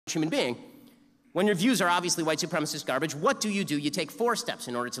human being. When your views are obviously white supremacist garbage, what do? You take 4 steps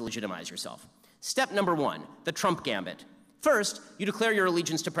in order to legitimize yourself. Step number 1, the Trump gambit. First, you declare your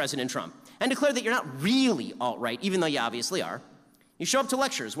allegiance to President Trump and declare that you're not really alt-right, even though you obviously are. You show up to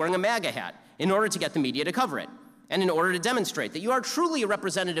lectures wearing a MAGA hat in order to get the media to cover it, and in order to demonstrate that you are truly a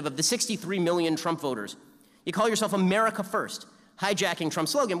representative of the 63 million Trump voters. You call yourself America First, hijacking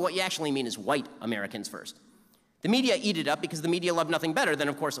Trump's slogan, but what you actually mean is white Americans first. The media eat it up because the media love nothing better than,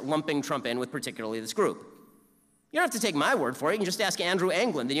 of course, lumping Trump in with particularly this group. You don't have to take my word for it. You can just ask Andrew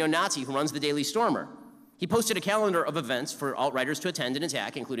Anglin, the neo-Nazi who runs the Daily Stormer. He posted a calendar of events for alt-righters to attend and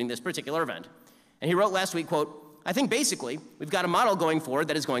attack, including this particular event. And he wrote last week, quote, "I think basically we've got a model going forward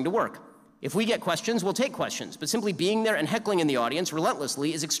that is going to work. If we get questions, we'll take questions, but simply being there and heckling in the audience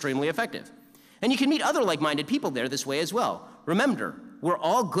relentlessly is extremely effective. And you can meet other like-minded people there this way as well. Remember, we're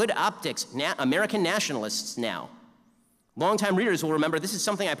all good optics, American nationalists now. Longtime readers will remember this is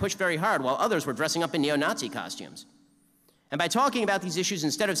something I pushed very hard while others were dressing up in neo-Nazi costumes. And by talking about these issues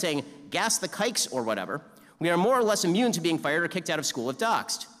instead of saying, gas the kikes or whatever, we are more or less immune to being fired or kicked out of school if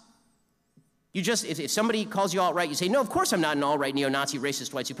doxxed. You just, if somebody calls you alt-right, you say, no, of course I'm not an alt-right neo-Nazi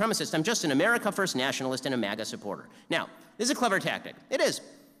racist white supremacist. I'm just an America First nationalist and a MAGA supporter. Now, this is a clever tactic. It is.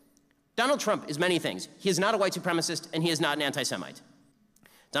 Donald Trump is many things. He is not a white supremacist, and he is not an anti-Semite.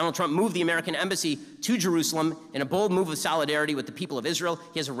 Donald Trump moved the American embassy to Jerusalem in a bold move of solidarity with the people of Israel.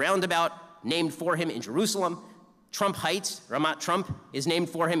 He has a roundabout named for him in Jerusalem. Trump Heights, Ramat Trump, is named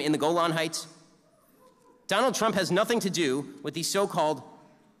for him in the Golan Heights. Donald Trump has nothing to do with these so-called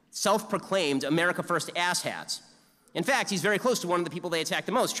self-proclaimed America First asshats. In fact, he's very close to one of the people they attack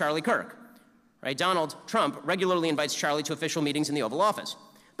the most, Charlie Kirk. Right? Donald Trump regularly invites Charlie to official meetings in the Oval Office.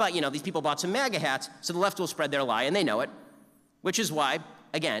 But, these people bought some MAGA hats, so the left will spread their lie, and they know it, which is why,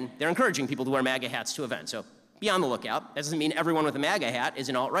 again, they're encouraging people to wear MAGA hats to events. So be on the lookout. That doesn't mean everyone with a MAGA hat is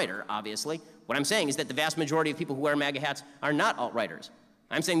an alt-righter, obviously. What I'm saying is that the vast majority of people who wear MAGA hats are not alt-righters.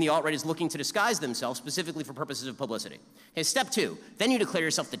 I'm saying the alt-right is looking to disguise themselves specifically for purposes of publicity. Okay, step 2, then you declare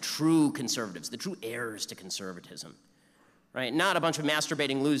yourself the true conservatives, the true heirs to conservatism. Right? Not a bunch of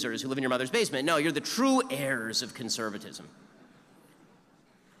masturbating losers who live in your mother's basement. No, you're the true heirs of conservatism.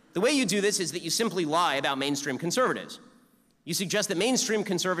 The way you do this is that you simply lie about mainstream conservatives. You suggest that mainstream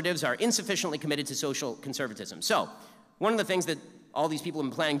conservatives are insufficiently committed to social conservatism. So, one of the things that all these people have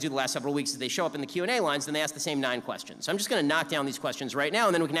been planning to do the last several weeks is they show up in the Q&A lines and they ask the same 9 questions. So I'm just going to knock down these questions right now,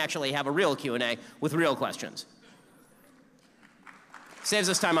 and then we can actually have a real Q&A with real questions. Saves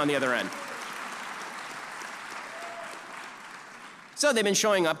us time on the other end. So they've been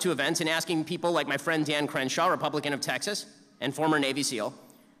showing up to events and asking people like my friend Dan Crenshaw, Republican of Texas and former Navy SEAL,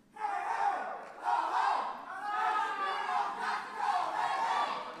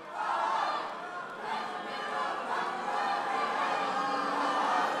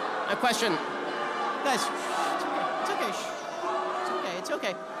 a question. Guys, it's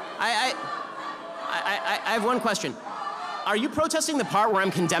okay. I have one question. Are you protesting the part where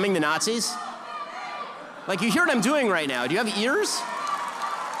I'm condemning the Nazis? Like, you hear what I'm doing right now. Do you have ears?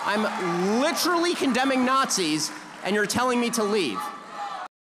 I'm literally condemning Nazis, and you're telling me to leave.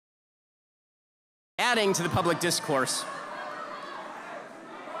 Adding to the public discourse.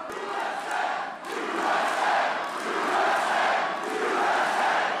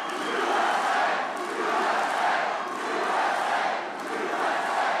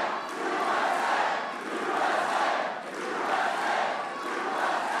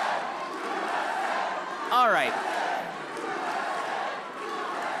 All right.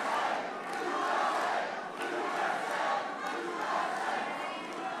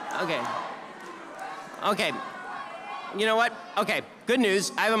 Okay. You know what? Okay, good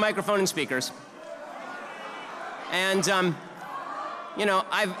news. I have a microphone and speakers. And,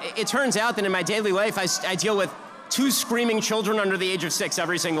 it turns out that in my daily life, I deal with 2 screaming children under the age of 6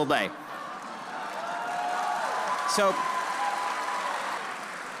 every single day. So,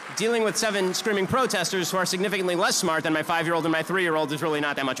 dealing with 7 screaming protesters who are significantly less smart than my 5-year-old and my 3-year-old is really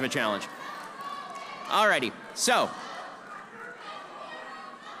not that much of a challenge. Alrighty, so.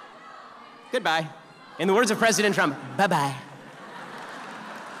 Goodbye. In the words of President Trump, bye-bye.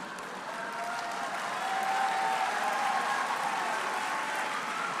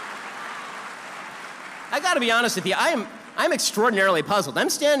 I gotta be honest with you, I'm extraordinarily puzzled. I'm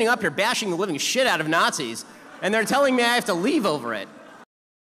standing up here bashing the living shit out of Nazis, and they're telling me I have to leave over it.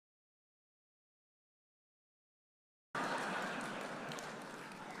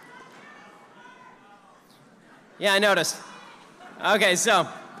 Yeah, I noticed. Okay, so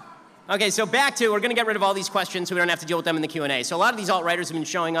back to, we're going to get rid of all these questions so we don't have to deal with them in the Q&A. So a lot of these alt-righters have been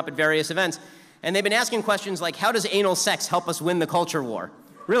showing up at various events, and they've been asking questions like, how does anal sex help us win the culture war?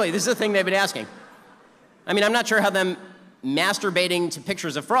 Really, this is the thing they've been asking. I mean, I'm not sure how them masturbating to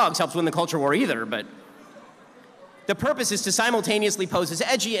pictures of frogs helps win the culture war either, but the purpose is to simultaneously pose as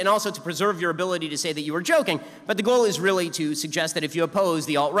edgy and also to preserve your ability to say that you were joking, but the goal is really to suggest that if you oppose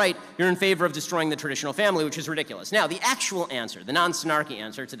the alt-right, you're in favor of destroying the traditional family, which is ridiculous. Now, the actual answer, the non-snarky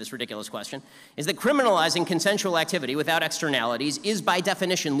answer to this ridiculous question, is that criminalizing consensual activity without externalities is by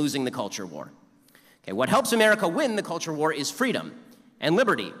definition losing the culture war. Okay, what helps America win the culture war is freedom and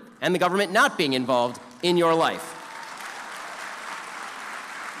liberty and the government not being involved in your life.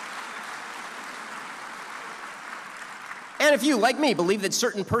 And if you, like me, believe that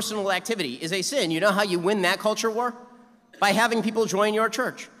certain personal activity is a sin, you know how you win that culture war? By having people join your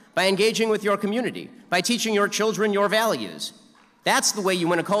church, by engaging with your community, by teaching your children your values. That's the way you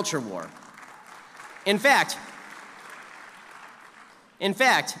win a culture war. In fact,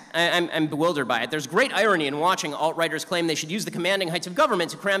 I'm bewildered by it. There's great irony in watching alt-righters claim they should use the commanding heights of government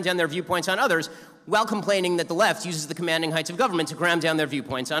to cram down their viewpoints on others, while complaining that the left uses the commanding heights of government to cram down their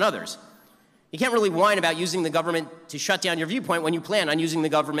viewpoints on others. You can't really whine about using the government to shut down your viewpoint when you plan on using the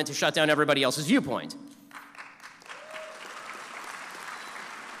government to shut down everybody else's viewpoint.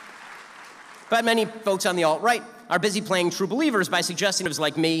 But many folks on the alt-right are busy playing true believers by suggesting it was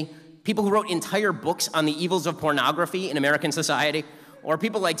like me, people who wrote entire books on the evils of pornography in American society, or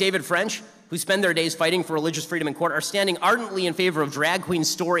people like David French, who spend their days fighting for religious freedom in court, are standing ardently in favor of drag queen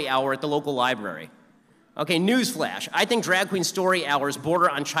story hour at the local library. Okay, newsflash, I think drag queen story hours border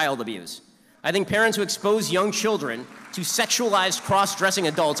on child abuse. I think parents who expose young children to sexualized cross-dressing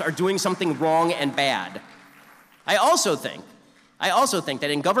adults are doing something wrong and bad. I also think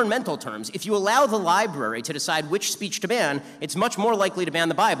that in governmental terms, if you allow the library to decide which speech to ban, it's much more likely to ban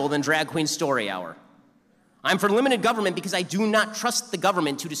the Bible than drag queen story hour. I'm for limited government because I do not trust the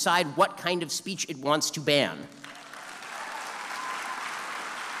government to decide what kind of speech it wants to ban.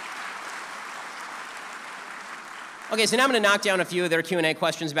 Okay, so now I'm going to knock down a few of their Q&A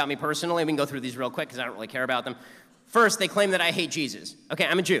questions about me personally. We can go through these real quick because I don't really care about them. First, they claim that I hate Jesus. Okay,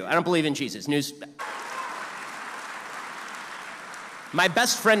 I'm a Jew. I don't believe in Jesus. My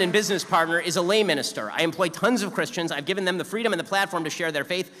best friend and business partner is a lay minister. I employ tons of Christians. I've given them the freedom and the platform to share their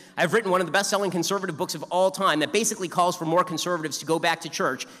faith. I've written one of the best-selling conservative books of all time that basically calls for more conservatives to go back to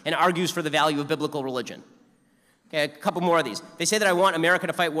church and argues for the value of biblical religion. Okay, a couple more of these. They say that I want America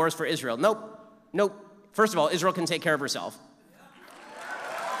to fight wars for Israel. Nope. Nope. First of all, Israel can take care of herself.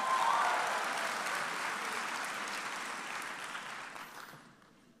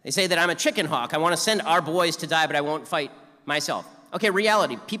 They say that I'm a chicken hawk. I want to send our boys to die, but I won't fight myself. Okay,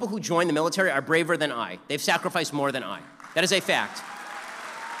 reality. People who join the military are braver than I. They've sacrificed more than I. That is a fact.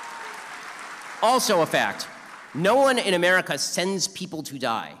 Also a fact. No one in America sends people to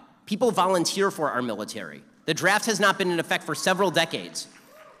die. People volunteer for our military. The draft has not been in effect for several decades.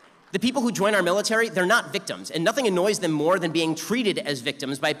 The people who join our military, they're not victims, and nothing annoys them more than being treated as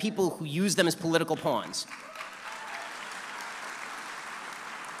victims by people who use them as political pawns.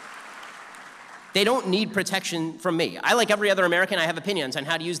 They don't need protection from me. I, like every other American, I have opinions on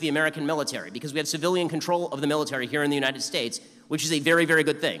how to use the American military because we have civilian control of the military here in the United States, which is a very, very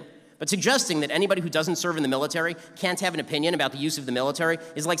good thing. But suggesting that anybody who doesn't serve in the military can't have an opinion about the use of the military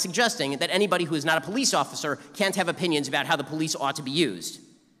is like suggesting that anybody who is not a police officer can't have opinions about how the police ought to be used.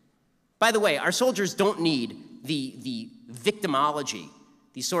 By the way, our soldiers don't need the victimology,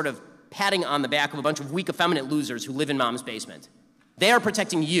 the sort of patting on the back of a bunch of weak, effeminate losers who live in mom's basement. They are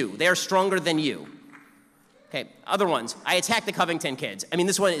protecting you. They are stronger than you. Okay, other ones. I attacked the Covington kids. I mean,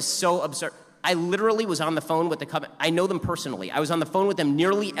 this one is so absurd. I literally was on the phone with the Covington. I know them personally. I was on the phone with them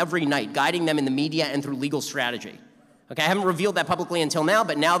nearly every night, guiding them in the media and through legal strategy. Okay, I haven't revealed that publicly until now,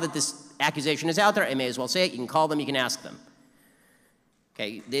 but now that this accusation is out there, I may as well say it. You can call them, you can ask them.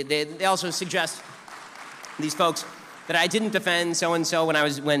 Okay, they also suggest, these folks, that I didn't defend so-and-so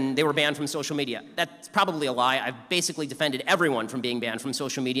when they were banned from social media. That's probably a lie. I've basically defended everyone from being banned from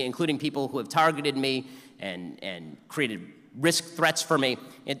social media, including people who have targeted me and created risk threats for me.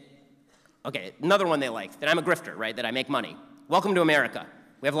 Okay, another one they like, that I'm a grifter, right, that I make money. Welcome to America.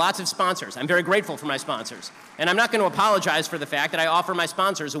 We have lots of sponsors. I'm very grateful for my sponsors. And I'm not going to apologize for the fact that I offer my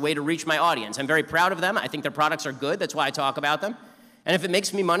sponsors a way to reach my audience. I'm very proud of them. I think their products are good. That's why I talk about them. And if it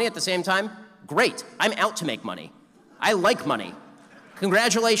makes me money at the same time, great. I'm out to make money. I like money.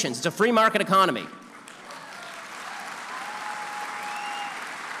 Congratulations, it's a free market economy.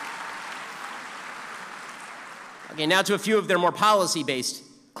 Okay, now to a few of their more policy-based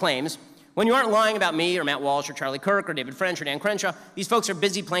claims. When you aren't lying about me or Matt Walsh or Charlie Kirk or David French or Dan Crenshaw, these folks are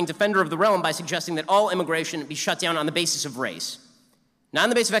busy playing defender of the realm by suggesting that all immigration be shut down on the basis of race. Not on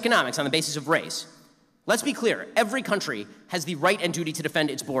the basis of economics, on the basis of race. Let's be clear, every country has the right and duty to defend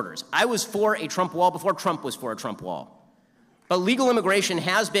its borders. I was for a Trump wall before Trump was for a Trump wall. But legal immigration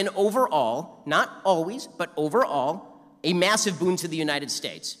has been overall, not always, but overall, a massive boon to the United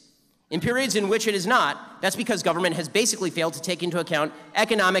States. In periods in which it is not, that's because government has basically failed to take into account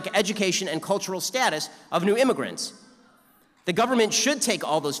economic, education, and cultural status of new immigrants. The government should take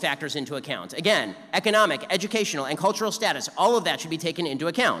all those factors into account. Again, economic, educational, and cultural status, all of that should be taken into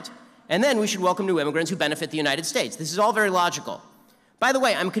account. And then we should welcome new immigrants who benefit the United States. This is all very logical. By the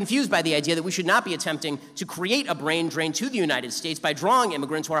way, I'm confused by the idea that we should not be attempting to create a brain drain to the United States by drawing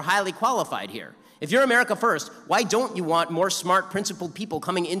immigrants who are highly qualified here. If you're America first, why don't you want more smart, principled people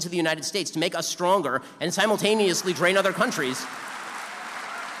coming into the United States to make us stronger and simultaneously drain other countries?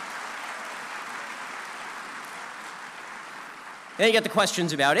 Then you get the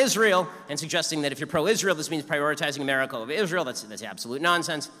questions about Israel and suggesting that if you're pro-Israel, this means prioritizing America over Israel. That's absolute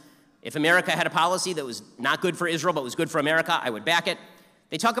nonsense. If America had a policy that was not good for Israel but was good for America, I would back it.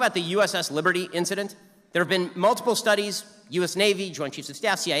 They talk about the USS Liberty incident. There have been multiple studies, U.S. Navy, Joint Chiefs of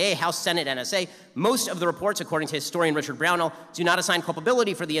Staff, CIA, House, Senate, NSA. Most of the reports, according to historian Richard Brownell, do not assign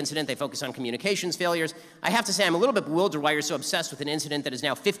culpability for the incident. They focus on communications failures. I have to say, I'm a little bit bewildered why you're so obsessed with an incident that is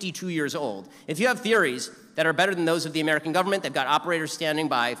now 52 years old. If you have theories that are better than those of the American government, they've got operators standing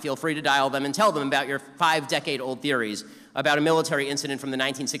by, feel free to dial them and tell them about your 5-decade-old theories about a military incident from the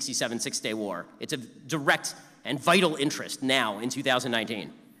 1967 Six-Day War. It's of direct and vital interest now in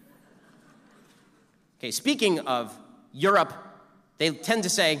 2019. Okay, speaking of Europe, they tend to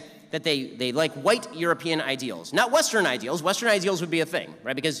say that they like white European ideals, not Western ideals. Western ideals would be a thing,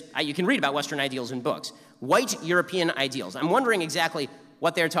 right? Because you can read about Western ideals in books. White European ideals. I'm wondering exactly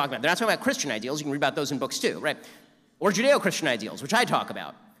what they're talking about. They're not talking about Christian ideals. You can read about those in books too, right? Or Judeo-Christian ideals, which I talk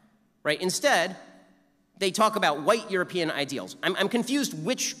about, right? Instead, they talk about white European ideals. I'm confused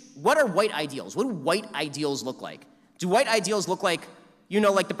what are white ideals? What do white ideals look like? Do white ideals look like, you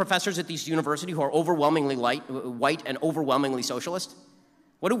know, like the professors at these universities who are overwhelmingly white and overwhelmingly socialist?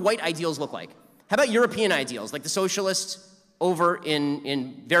 What do white ideals look like? How about European ideals, like the socialists over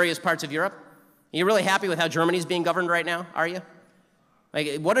in various parts of Europe? Are you really happy with how Germany's being governed right now, are you?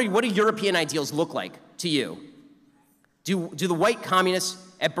 Like, what do European ideals look like to you? Do the white communists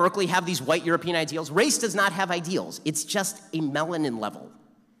at Berkeley have these white European ideals? Race does not have ideals. It's just a melanin level.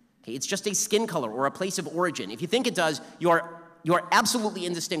 Okay? It's just a skin color or a place of origin. If you think it does, you are absolutely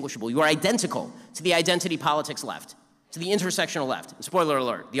indistinguishable. You are identical to the identity politics left, to the intersectional left. And spoiler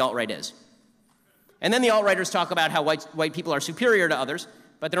alert, the alt-right is. And then the alt-righters talk about how white people are superior to others,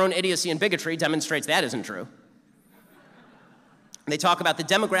 but their own idiocy and bigotry demonstrates that isn't true. They talk about the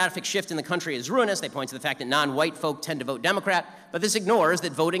demographic shift in the country is ruinous. They point to the fact that non-white folk tend to vote Democrat, but this ignores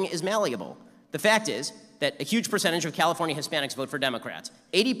that voting is malleable. The fact is that a huge percentage of California Hispanics vote for Democrats.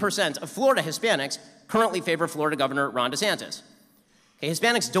 80% of Florida Hispanics currently favor Florida Governor Ron DeSantis. Okay,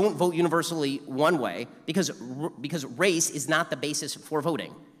 Hispanics don't vote universally one way because race is not the basis for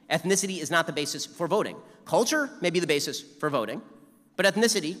voting. Ethnicity is not the basis for voting. Culture may be the basis for voting, but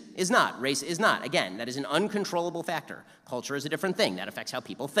ethnicity is not. Race is not. Again, that is an uncontrollable factor. Culture is a different thing. That affects how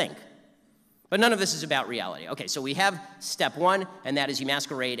people think. But none of this is about reality. Okay, so we have step one, and that is you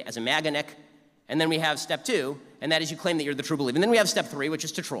masquerade as a MAGA-nick. And then we have step two, and that is you claim that you're the true believer. And then we have step three, which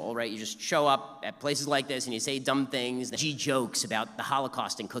is to troll, right? You just show up at places like this, and you say dumb things, jokes about the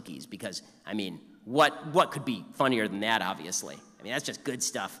Holocaust and cookies, because, I mean, what could be funnier than that, obviously? I mean, that's just good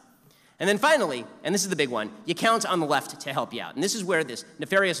stuff. And then finally, and this is the big one, you count on the left to help you out. And this is where this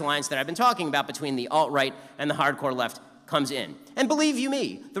nefarious alliance that I've been talking about between the alt-right and the hardcore left comes in. And believe you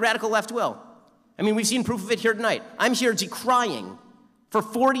me, the radical left will. I mean, we've seen proof of it here tonight. I'm here decrying for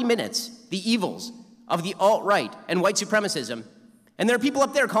 40 minutes the evils of the alt-right and white supremacism, and there are people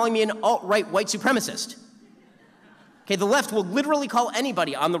up there calling me an alt-right white supremacist. Okay, the left will literally call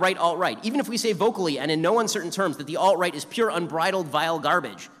anybody on the right alt-right, even if we say vocally and in no uncertain terms that the alt-right is pure, unbridled, vile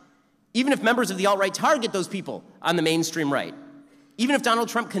garbage. Even if members of the alt-right target those people on the mainstream right. Even if Donald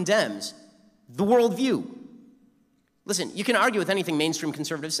Trump condemns the worldview. Listen, you can argue with anything mainstream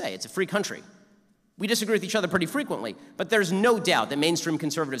conservatives say. It's a free country. We disagree with each other pretty frequently, but there's no doubt that mainstream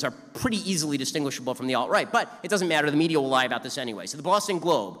conservatives are pretty easily distinguishable from the alt-right. But it doesn't matter. The media will lie about this anyway. So the Boston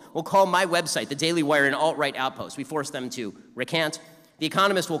Globe will call my website, The Daily Wire, an alt-right outpost. We force them to recant. The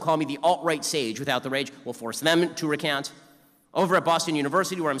Economist will call me the alt-right sage without the rage. We'll force them to recant. Over at Boston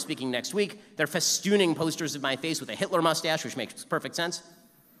University, where I'm speaking next week, they're festooning posters of my face with a Hitler mustache, which makes perfect sense.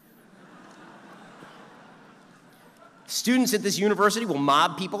 Students at this university will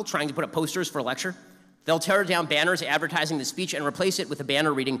mob people trying to put up posters for a lecture. They'll tear down banners advertising the speech and replace it with a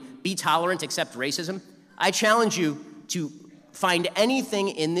banner reading, "Be tolerant, accept racism." I challenge you to find anything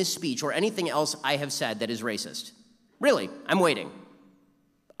in this speech or anything else I have said that is racist. Really, I'm waiting.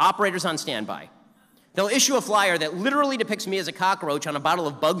 Operators on standby. They'll issue a flyer that literally depicts me as a cockroach on a bottle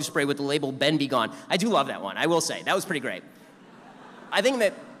of bug spray with the label Ben Be Gone. I do love that one, I will say. That was pretty great. I think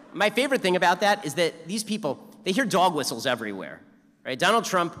that my favorite thing about that is that these people, they hear dog whistles everywhere, right? Donald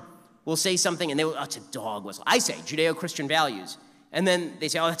Trump will say something and they will, oh, it's a dog whistle. I say Judeo-Christian values. And then they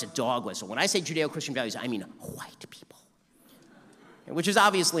say, oh, that's a dog whistle. When I say Judeo-Christian values, I mean white people, which is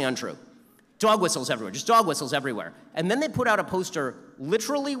obviously untrue. Dog whistles everywhere, just dog whistles everywhere. And then they put out a poster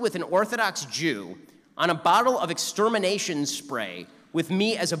literally with an Orthodox Jew on a bottle of extermination spray with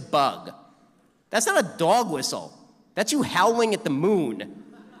me as a bug. That's not a dog whistle. That's you howling at the moon.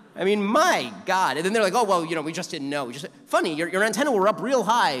 I mean, my God. And then they're like, oh, well, we just didn't know. Funny, your antenna were up real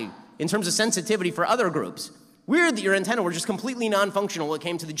high in terms of sensitivity for other groups. Weird that your antenna were just completely non-functional when it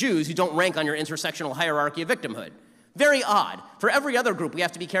came to the Jews who don't rank on your intersectional hierarchy of victimhood. Very odd. For every other group, we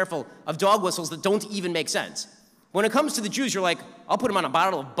have to be careful of dog whistles that don't even make sense. When it comes to the Jews, you're like, I'll put him on a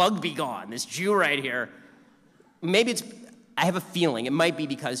bottle of Bug Be Gone, this Jew right here. Maybe I have a feeling it might be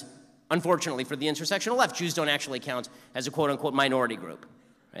because, unfortunately, for the intersectional left, Jews don't actually count as a quote-unquote minority group.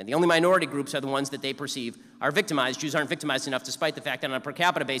 Right? The only minority groups are the ones that they perceive are victimized. Jews aren't victimized enough, despite the fact that on a per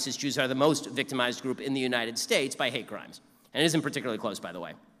capita basis, Jews are the most victimized group in the United States by hate crimes. And it isn't particularly close, by the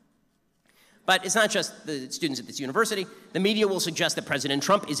way. But it's not just the students at this university. The media will suggest that President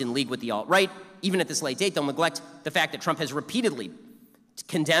Trump is in league with the alt-right. Even at this late date, they'll neglect the fact that Trump has repeatedly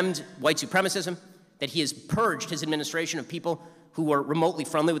condemned white supremacism, that he has purged his administration of people who were remotely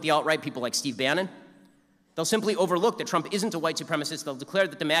friendly with the alt-right, people like Steve Bannon. They'll simply overlook that Trump isn't a white supremacist. They'll declare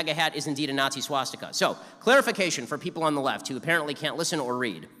that the MAGA hat is indeed a Nazi swastika. So, clarification for people on the left who apparently can't listen or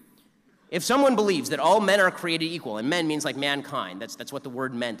read. If someone believes that all men are created equal, and men means like mankind, that's what the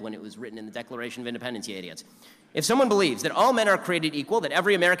word meant when it was written in the Declaration of Independence, you idiots. If someone believes that all men are created equal, that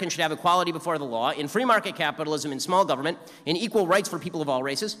every American should have equality before the law, in free market capitalism, in small government, in equal rights for people of all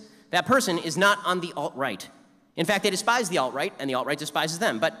races, that person is not on the alt-right. In fact, they despise the alt-right, and the alt-right despises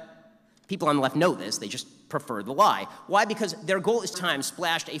them. But people on the left know this, they just prefer the lie. Why? Because their goal is time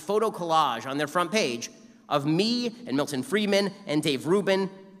splashed a photo collage on their front page of me and Milton Friedman and Dave Rubin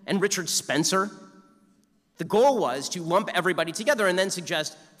and Richard Spencer. The goal was to lump everybody together and then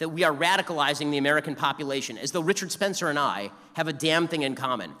suggest that we are radicalizing the American population, as though Richard Spencer and I have a damn thing in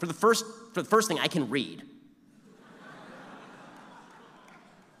common. For the first thing, I can read.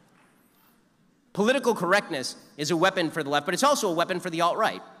 Political correctness is a weapon for the left, but it's also a weapon for the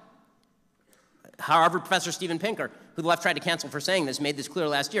alt-right. Harvard professor Steven Pinker, who the left tried to cancel for saying this, made this clear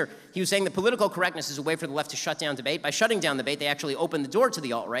last year. He was saying that political correctness is a way for the left to shut down debate. By shutting down debate, they actually open the door to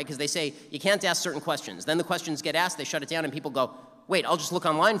the alt-right because they say you can't ask certain questions. Then the questions get asked, they shut it down, and people go, wait, I'll just look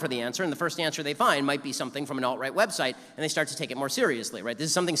online for the answer, and the first answer they find might be something from an alt-right website, and they start to take it more seriously, right? This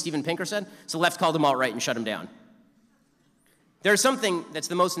is something Steven Pinker said, so the left called him alt-right and shut him down. There's something that's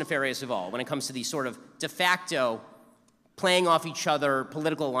the most nefarious of all when it comes to these sort of de facto playing off each other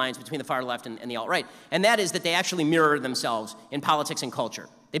political alliance between the far left and the alt-right, and that is that they actually mirror themselves in politics and culture.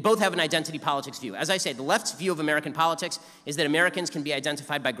 They both have an identity politics view. As I say, the left's view of American politics is that Americans can be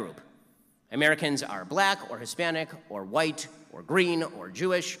identified by group. Americans are black or Hispanic or white or green or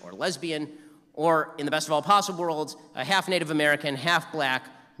Jewish or lesbian or, in the best of all possible worlds, a half Native American, half black,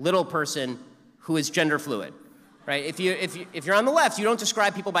 little person who is gender fluid. Right? If you're on the left, you don't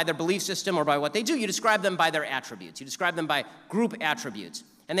describe people by their belief system or by what they do. You describe them by their attributes. You describe them by group attributes.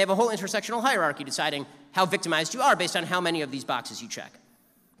 And they have a whole intersectional hierarchy deciding how victimized you are based on how many of these boxes you check.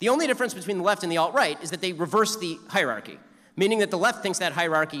 The only difference between the left and the alt-right is that they reverse the hierarchy, meaning that the left thinks that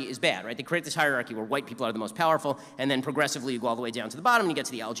hierarchy is bad, right? They create this hierarchy where white people are the most powerful, and then progressively you go all the way down to the bottom and you get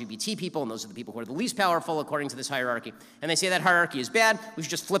to the LGBT people, and those are the people who are the least powerful according to this hierarchy. And they say that hierarchy is bad, we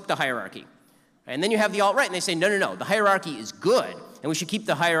should just flip the hierarchy. And then you have the alt-right, and they say, no, the hierarchy is good, and we should keep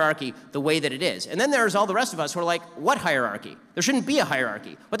the hierarchy the way that it is. And then there's all the rest of us who are like, what hierarchy? There shouldn't be a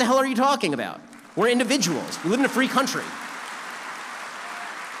hierarchy. What the hell are you talking about? We're individuals. We live in a free country.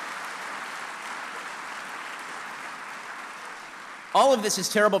 All of this is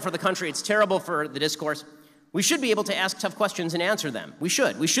terrible for the country. It's terrible for the discourse. We should be able to ask tough questions and answer them. We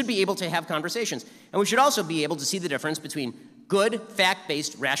should. We should be able to have conversations. And we should also be able to see the difference between good,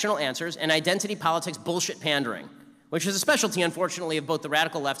 fact-based, rational answers and identity politics bullshit pandering, which is a specialty, unfortunately, of both the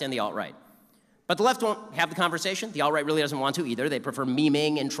radical left and the alt-right. But the left won't have the conversation. The alt-right really doesn't want to either. They prefer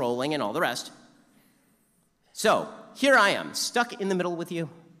memeing and trolling and all the rest. So here I am, stuck in the middle with you.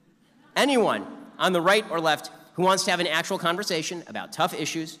 Anyone on the right or left who wants to have an actual conversation about tough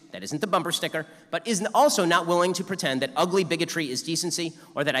issues, that isn't the bumper sticker, but is also not willing to pretend that ugly bigotry is decency,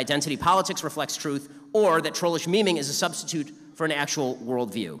 or that identity politics reflects truth, or that trollish memeing is a substitute for an actual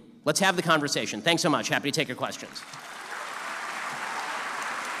worldview. Let's have the conversation. Thanks so much. Happy to take your questions.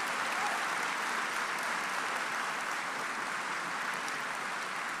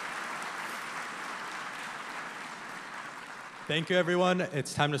 Thank you, everyone.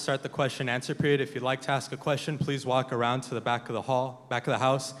 It's time to start the question and answer period. If you'd like to ask a question, please walk around to the back of the hall, back of the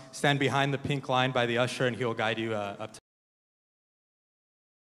house, stand behind the pink line by the usher, and he will guide you up to